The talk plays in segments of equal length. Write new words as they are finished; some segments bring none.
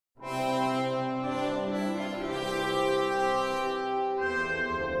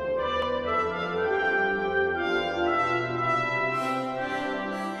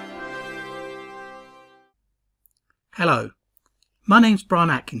Hello, my name's Brian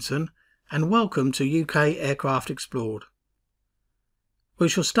Atkinson and welcome to UK Aircraft Explored. We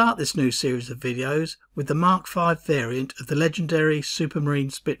shall start this new series of videos with the Mark V variant of the legendary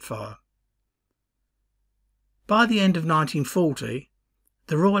Supermarine Spitfire. By the end of 1940,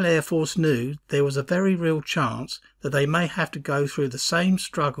 the Royal Air Force knew there was a very real chance that they may have to go through the same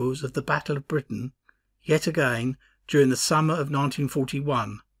struggles of the Battle of Britain yet again during the summer of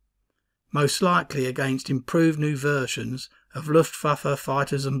 1941. Most likely against improved new versions of Luftwaffe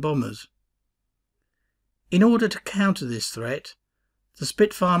fighters and bombers. In order to counter this threat, the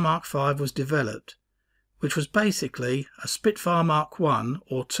Spitfire Mk V was developed, which was basically a Spitfire Mk I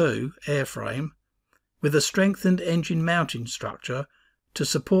or II airframe with a strengthened engine mounting structure to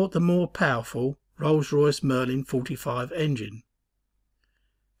support the more powerful Rolls-Royce Merlin 45 engine.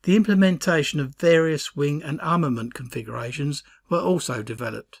 The implementation of various wing and armament configurations were also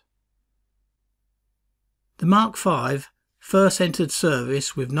developed. The Mk V first entered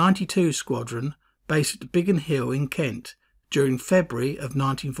service with 92 Squadron based at Biggin Hill in Kent during February of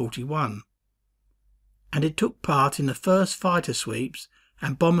 1941, and it took part in the first fighter sweeps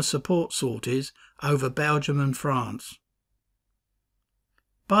and bomber support sorties over Belgium and France.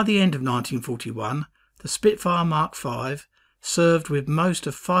 By the end of 1941, the Spitfire Mk V served with most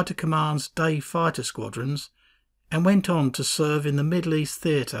of Fighter Command's day fighter squadrons and went on to serve in the Middle East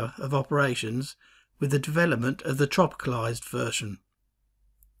theatre of operations with the development of the tropicalised version.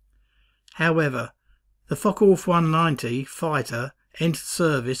 However, the Focke-Wulf 190 fighter entered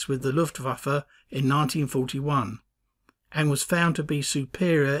service with the Luftwaffe in 1941 and was found to be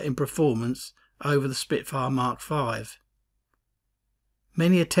superior in performance over the Spitfire Mk V.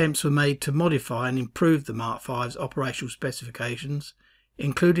 Many attempts were made to modify and improve the Mk V's operational specifications,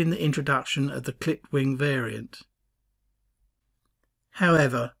 including the introduction of the clipped wing variant.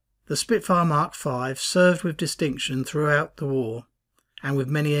 However, the Spitfire Mk V served with distinction throughout the war and with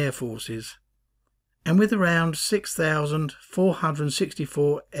many air forces, and with around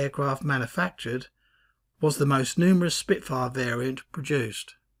 6,464 aircraft manufactured, was the most numerous Spitfire variant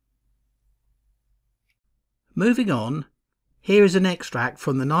produced. Moving on, here is an extract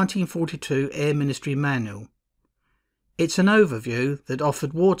from the 1942 Air Ministry Manual. It's an overview that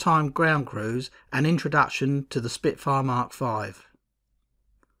offered wartime ground crews an introduction to the Spitfire Mk V.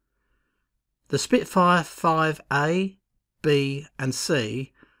 The Spitfire 5A, B and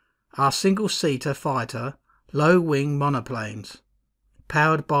C are single-seater fighter, low-wing monoplanes,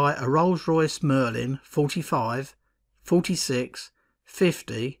 powered by a Rolls-Royce Merlin 45, 46,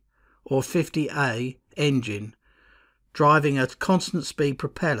 50 or 50A engine, driving a constant-speed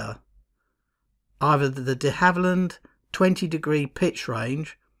propeller, either the de Havilland 20-degree pitch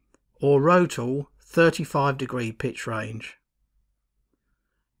range or Rotol 35-degree pitch range.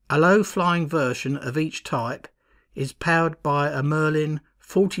 A low-flying version of each type is powered by a Merlin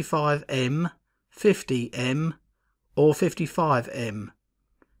 45M, 50M or 55M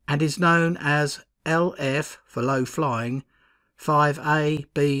and is known as LF for low flying, 5A,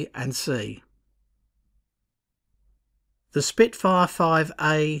 B and C. The Spitfire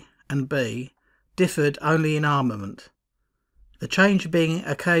 5A and B differed only in armament, the change being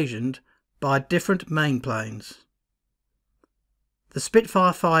occasioned by different mainplanes. The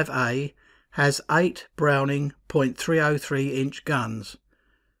Spitfire 5A has 8 Browning .303-inch guns,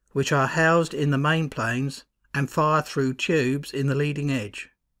 which are housed in the mainplanes and fire through tubes in the leading edge.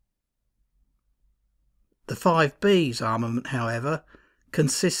 The 5B's armament, however,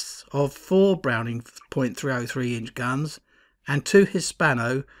 consists of 4 Browning .303-inch guns and 2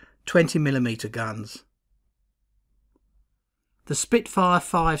 Hispano 20mm guns. The Spitfire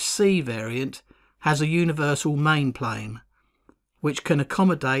 5C variant has a universal mainplane, which can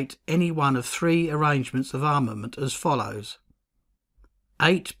accommodate any one of 3 arrangements of armament as follows: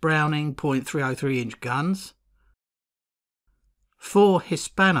 8 Browning .303-inch guns, 4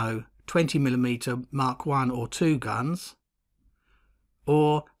 Hispano 20mm Mark I or II guns,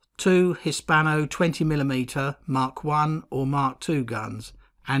 or 2 Hispano 20mm Mark I or Mark II guns,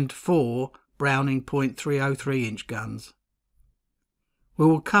 and 4 Browning .303-inch guns. We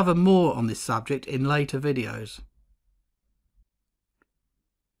will cover more on this subject in later videos.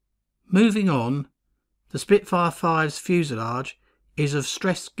 Moving on, the Spitfire 5's fuselage is of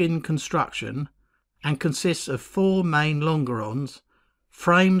stressed skin construction and consists of 4 main longerons,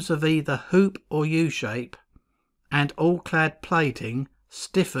 frames of either hoop or U-shape, and all-clad plating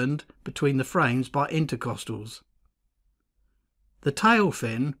stiffened between the frames by intercostals. The tail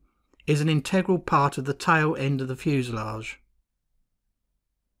fin is an integral part of the tail end of the fuselage.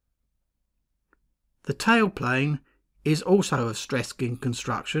 The tailplane is also of stressed skin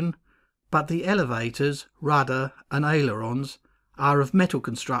construction but the elevators, rudder and ailerons are of metal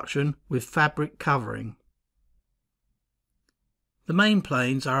construction with fabric covering. The main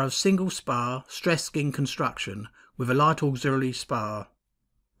planes are of single spar stress skin construction with a light auxiliary spar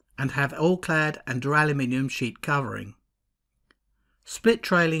and have all-clad and duraluminium sheet covering. Split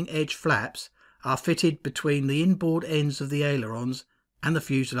trailing edge flaps are fitted between the inboard ends of the ailerons and the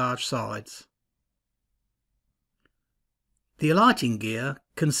fuselage sides. The alighting gear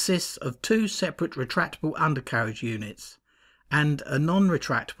consists of two separate retractable undercarriage units and a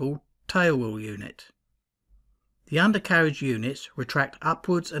non-retractable tailwheel unit. The undercarriage units retract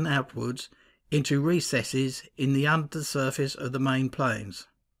upwards and outwards into recesses in the undersurface of the main planes.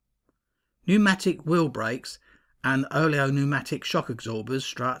 Pneumatic wheel brakes and oleopneumatic shock absorbers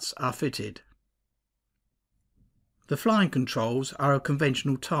struts are fitted. The flying controls are of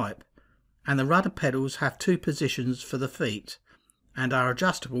conventional type, and the rudder pedals have two positions for the feet and are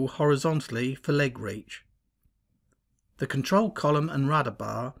adjustable horizontally for leg reach. The control column and rudder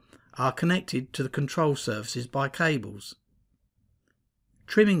bar are connected to the control surfaces by cables.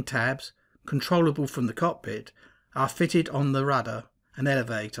 Trimming tabs, controllable from the cockpit, are fitted on the rudder and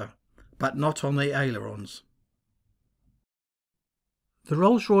elevator, but not on the ailerons. The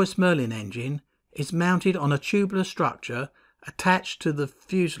Rolls-Royce Merlin engine is mounted on a tubular structure attached to the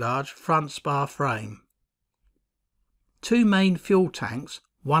fuselage front spar frame. Two main fuel tanks,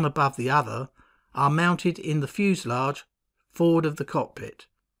 one above the other, are mounted in the fuselage forward of the cockpit.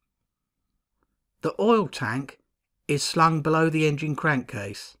 The oil tank is slung below the engine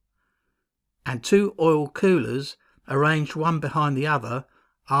crankcase, and two oil coolers, arranged one behind the other,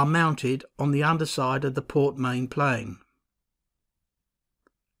 are mounted on the underside of the port main plane.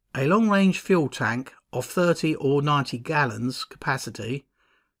 A long-range fuel tank of 30 or 90 gallons capacity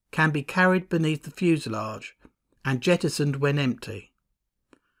can be carried beneath the fuselage and jettisoned when empty.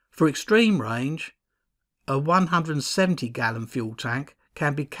 For extreme range, a 170-gallon fuel tank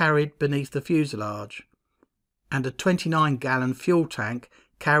can be carried beneath the fuselage, and a 29-gallon fuel tank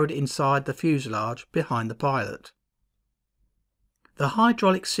carried inside the fuselage behind the pilot. The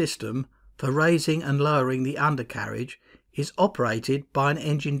hydraulic system for raising and lowering the undercarriage is operated by an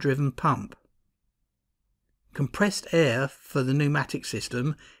engine-driven pump. Compressed air for the pneumatic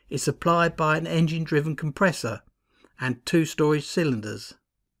system is supplied by an engine-driven compressor and two storage cylinders,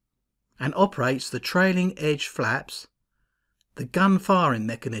 and operates the trailing edge flaps, the gun firing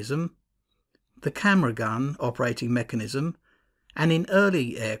mechanism, the camera gun operating mechanism, and in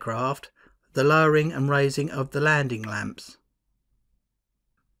early aircraft, the lowering and raising of the landing lamps.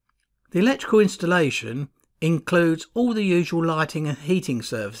 The electrical installation includes all the usual lighting and heating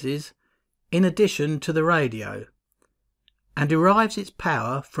services in addition to the radio, and derives its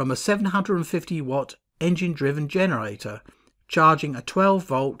power from a 750 watt engine driven generator charging a 12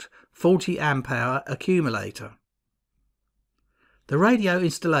 volt 40 amp hour accumulator. The radio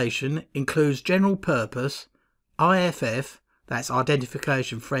installation includes general purpose, IFF, that's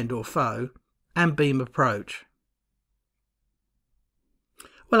identification friend or foe, and beam approach.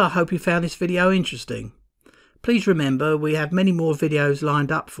 Well, I hope you found this video interesting. Please remember we have many more videos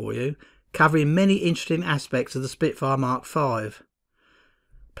lined up for you, covering many interesting aspects of the Spitfire Mk V.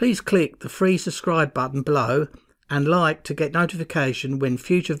 Please click the free subscribe button below and like to get notification when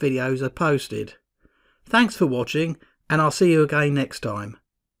future videos are posted. Thanks for watching, and I'll see you again next time.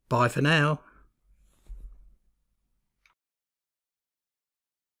 Bye for now.